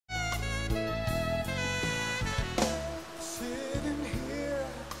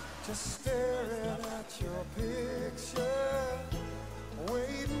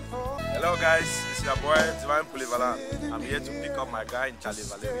Hello guys, it's your boy Divine Polyvalent. I'm here to pick up my guy in Charlie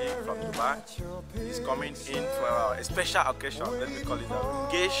Valerie from Dubai. He's coming in for a special occasion, let me call it that.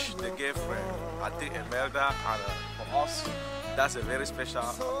 Engage the girlfriend, Ate Emelda, and for us, that's a very special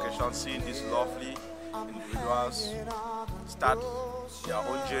occasion, seeing these lovely individuals start their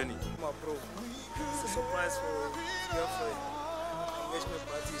own journey. My bro, it's a surprise for his girlfriend. Engagement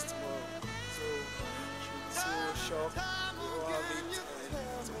party is tomorrow, so she'll be so shocked. We'll have it, and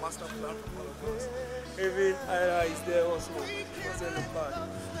it's a master plan from all of us. Even Ira is there also. She was in the park.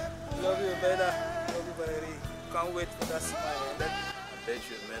 Love you, Beda. Love you, Valerie. Can't wait for that smile. And then I bet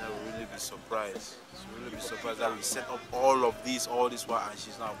you, man, I will really be surprised. She'll really be surprised that we set up all this while, and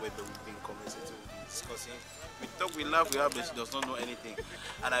she's not aware that we've been conversating, discussing. We talk, we laugh, we have, but she does not know anything.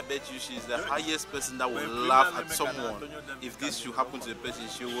 And I bet you she's the highest person that will laugh at someone. If this should happen to the person,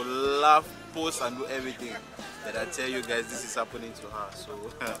 she will laugh, post, and do everything. But I tell you guys, this is happening to her. So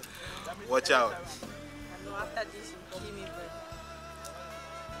watch out. I know after this you kill me, but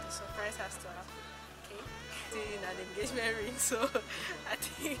the surprise has to happen. Okay? Still in an engagement ring, so I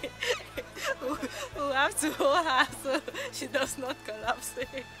think we'll have to hold her so she does not collapse.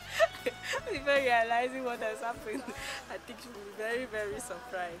 Before realizing what has happened, I think she'll be very, very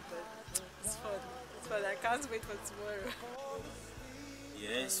surprised. But it's fun. It's fun. I can't wait for tomorrow.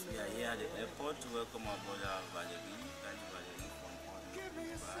 Yes, we are here at the airport to welcome our brother Valerie from Dubai.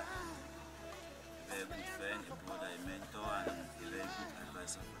 A very good friend, a brother, a mentor, and a very good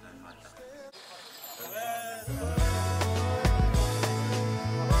advisor for that matter.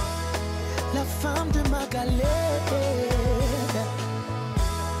 La femme de ma galère.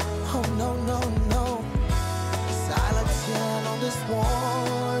 Oh no, no, no. Ça la tient on this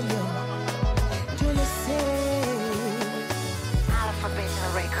one, yeah. Tu le sais.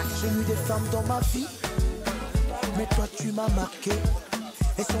 J'ai eu des femmes dans ma vie, mais toi tu m'as marqué.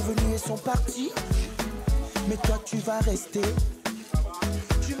 Elles sont venues et sont parties, mais toi tu vas rester.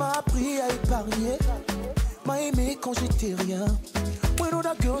 Tu m'as appris à épargner, m'as aimé quand j'étais rien. When all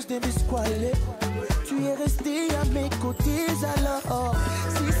the girls they me squalé, tu es resté à mes côtés alors.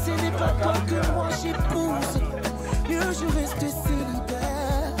 Si ce n'est pas toi que moi j'épouse, mieux je reste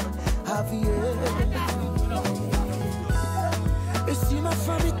célibataire à vie.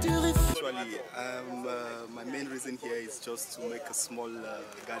 Actually, my main reason here is just to make a small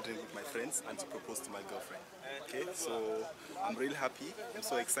gathering with my friends and to propose to my girlfriend. Okay, so I'm really happy, I'm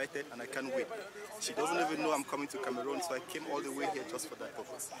so excited, and I can't wait. She doesn't even know I'm coming to Cameroon, so I came all the way here just for that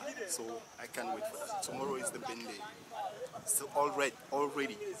purpose. So I can't wait for that. Tomorrow is the main day. So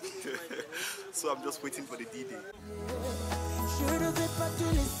already. So I'm just waiting for the D-Day. Je ne vais pas te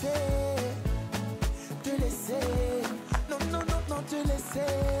laisser, non, non, non, non, te laisser,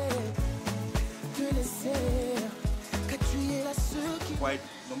 que tu es la seule qui... Quite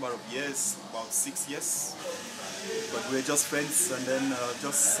number of years, about 6 years, but we're just friends, and then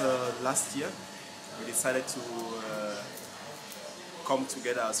just last year we decided to come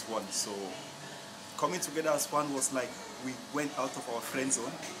together as one. So coming together as one was like we went out of our friend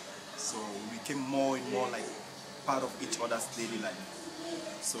zone, so we became more and more like part of each other's daily life.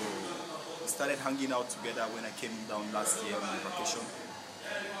 So we started hanging out together when I came down last year on vacation,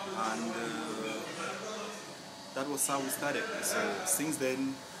 and that was how we started. So since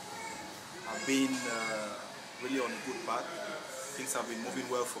then I've been really on a good path. Things have been moving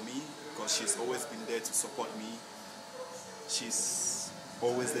well for me because she's always been there to support me. She's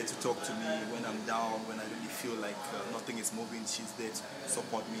always there to talk to me when I'm down, when I really feel like nothing is moving. She's there to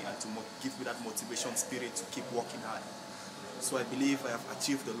support me and to give me that motivation spirit to keep working hard. So I believe I have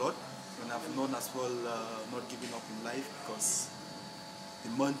achieved a lot, and I've known as well not giving up in life, because the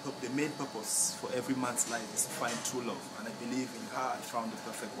main purpose for every man's life is to find true love, and I believe in her I found the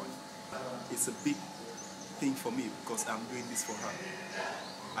perfect one. It's a big thing for me because I'm doing this for her.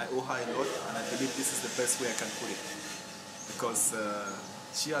 I owe her a lot, and I believe this is the best way I can put it, because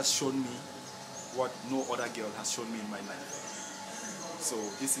she has shown me what no other girl has shown me in my life. So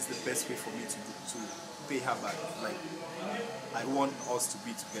this is the best way for me to pay her back. Like, I want us to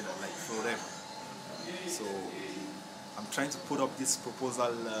be together like forever. So I'm trying to put up this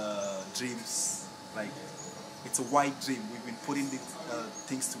proposal dreams. Like, it's a wide dream. We've been putting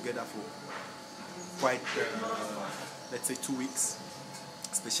things together for quite let's say 2 weeks,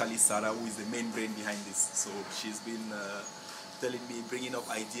 especially Sarah, who is the main brain behind this. So she's been telling me, bringing up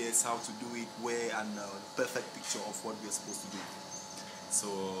ideas how to do it, where, and perfect picture of what we're supposed to do. So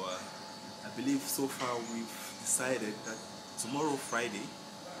I believe so far we've decided that tomorrow, Friday,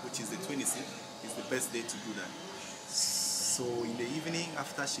 which is the 26th, is the best day to do that. So in the evening,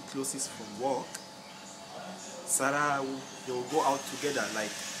 after she closes from work, Sarah, they will go out together like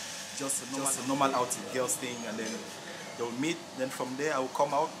just a normal outing, girls thing, and then they will meet. Then from there, I will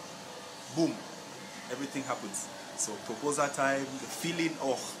come out, boom, everything happens. So proposal time, the feeling,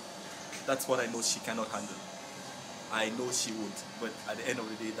 oh, that's what I know she cannot handle. I know she would, but at the end of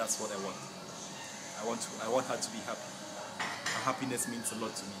the day, that's what I want. I want her to be happy. Her happiness means a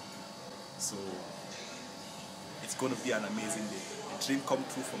lot to me. So it's going to be an amazing day. A dream come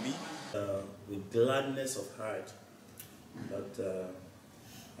true for me. With gladness of heart, that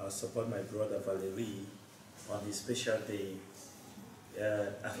I'll support my brother Valerie on his special day.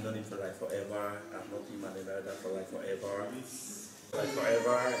 I've known him for like forever. I've known him and Emerald for like forever. And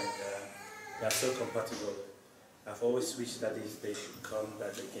they are so compatible. I've always wished that this day should come,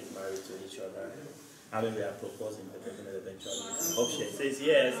 that they get married to each other. I mean, we are proposing, but definitely eventually. I hope she says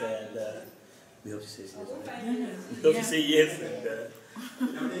yes, and we hope she says yes. We hope she says yes,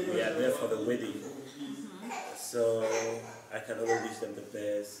 and we are there for the wedding. So I can only wish them the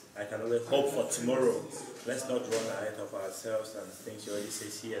best. I can only hope for tomorrow. Let's not run ahead of ourselves and think she already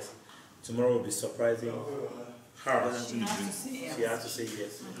says yes. Tomorrow will be surprising her. She has to say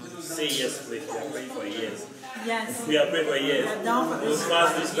yes. Say yes, please. We are praying for a yes. Yes. We are praying for a yes. We'll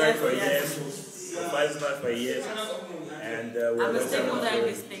fast this night for a yes. We'll fast this night for a yes. And I'm a stakeholder in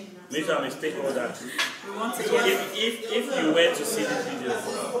this thing. Me too, I'm a stakeholder. We want to if you were to see this video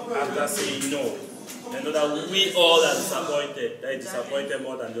after saying no, I know that we all are disappointed. They're disappointed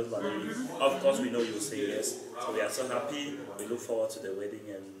more than just Valerie. Of course, we know you'll say yes. So we are so happy. We look forward to the wedding.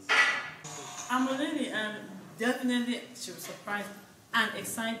 And I'm really definitely she was surprised and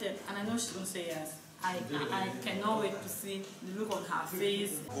excited, and I know she's going to say yes. I cannot wait to see the look on her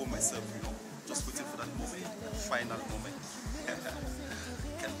face. Go myself, just waiting for that moment, final moment.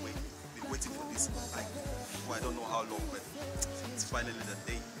 Can't wait. Been waiting for this like, well, I don't know how long, but it's finally the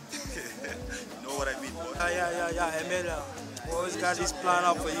day. You know what I mean? Yeah, Emilia. We always got this plan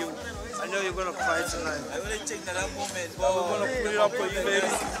up for you. I know you're gonna cry tonight. I really take that moment, but we're gonna put it up for you, baby.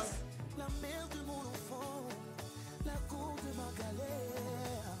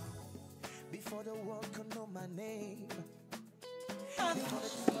 Before the world could know my name.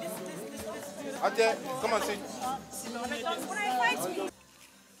 Ate, come and sit.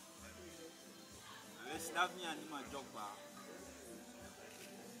 Snap me and my jog bar.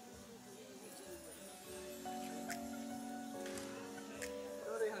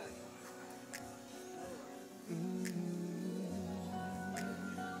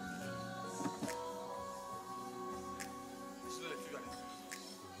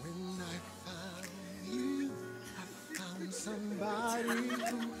 Somebody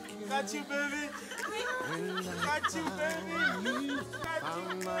who Got you, baby. Got you, baby.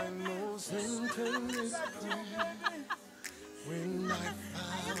 found my most intimate friend. When I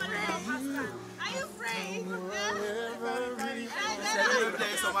found you, Are you free?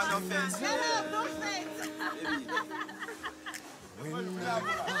 There's someone on fence. No face. when I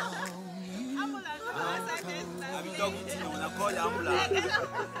found you, I've been talking to you when I call the ambulance.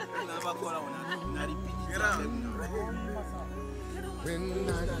 Never call her when I repeat it. when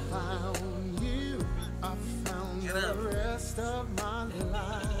I found you, I found the rest of my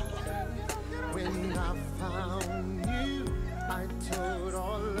life. When I found you, I told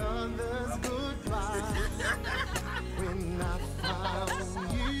all others goodbye. When I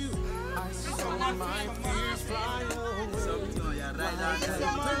found you, I saw my fears fly away.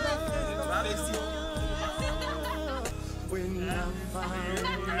 When I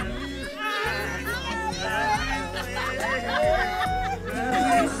found you,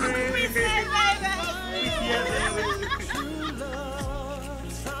 true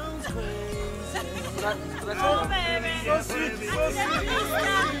love sounds crazy. Oh, baby. So sweet, so sweet.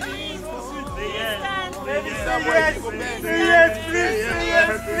 Baby, Stop waiting for me. Say yes, please. Say yes,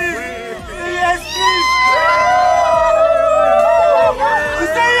 please. Say yes, please. She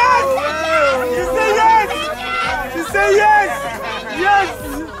say yes. She say yes. She say yes. Yes.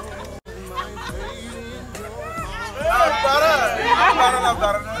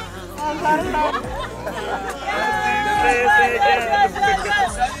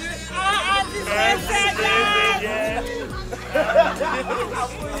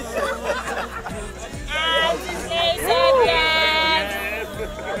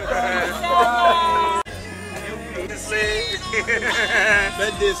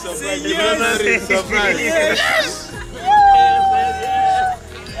 birthday surprise. Yes. Surprise. Yes.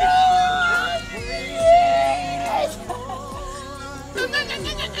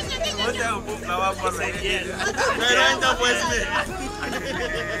 What type of flower for me?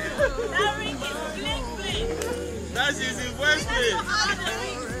 That ring is bling bling. That is the voice play.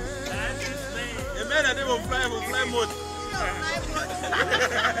 man, I didn't fly mode.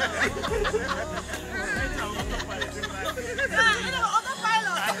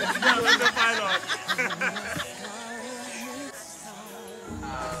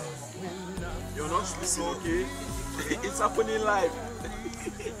 You're not sleeping, okay? It's happening live.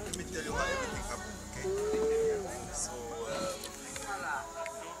 Let me tell you how everything happened, okay? So,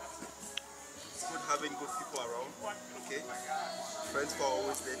 it's good having good people around, okay? Friends who are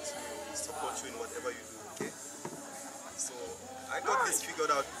always there to support you in whatever you do, okay? So, I got this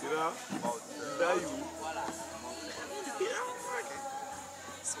figured out about okay?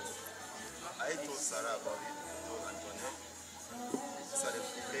 So, I told Sarah about it, told Antoinette. So they're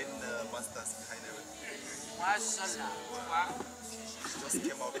playing masters behind everything. So, she just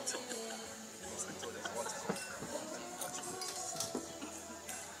came out with something. So I told them what to do.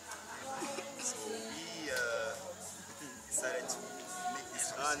 So we decided to make this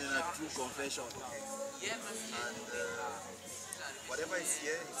And in a true confession. and whatever is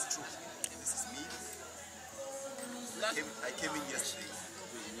here is true. This is me. I came in yesterday.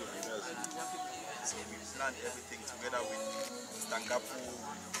 So we planned everything together with Stangapu,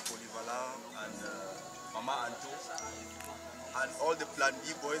 Polivala, and Mama Anto, and all the Plan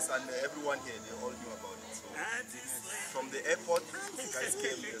B boys and everyone here. They all knew about it. So from the airport, you guys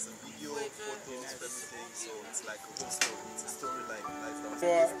came. There's a video, photos, everything. So it's like a whole story. It's a story like life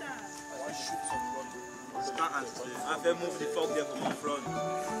downstairs. I've moved the fuck there from my front.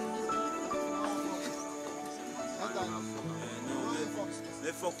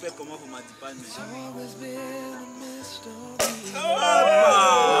 Let fuck fair come out from my department. That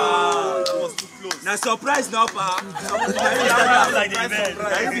was too close. Now surprise now, pa.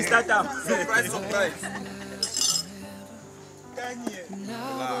 Surprise.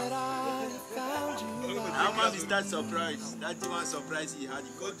 How man is that surprise? That one surprise he had.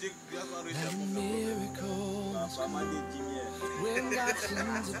 Go dig. We have not reached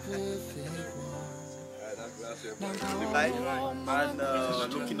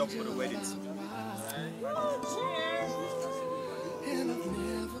and looking up for the wedding soon.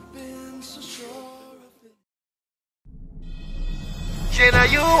 Shana,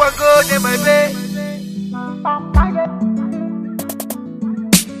 you are good in my bed.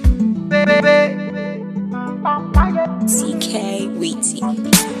 CK Wheaty.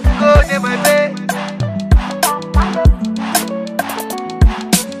 Good in my bed.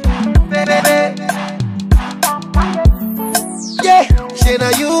 Yeah, Shana,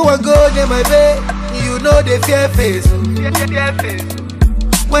 you are good in my bed. You know the fear face.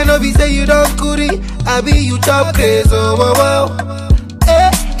 When I be say you don't goody, I be you chop crazy. Oh, wow, wow.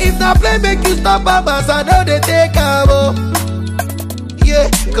 Eh, if not play, make you stop, babas. I know they take a yeah,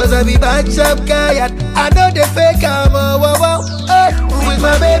 cause I be bad sharp guy and I know they fake I'm oh, wow, wow. Eh, with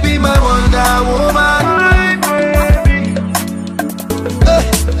my baby, my Wonder Woman.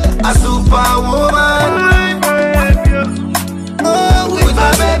 A superwoman. Oh, with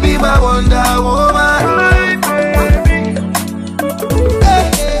my baby, my Wonder Woman.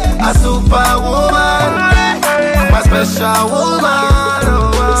 A superwoman, my special woman.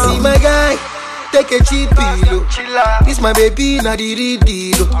 Oh, see my guy, take a cheap pillow. This my baby, not the real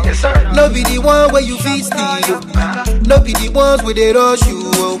deal. No be the one where you feel steal. No be the ones where they rush you.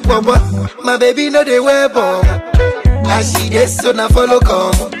 Oh, my baby, no they wear bomb. And she gets so now follow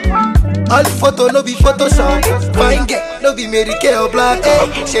come. All the photo no be Photoshop. Fine get no be Mary Kay or black.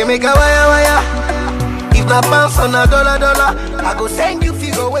 Hey, she make a wire. If not pounds on a dollar, I go send you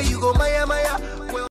figure where you go.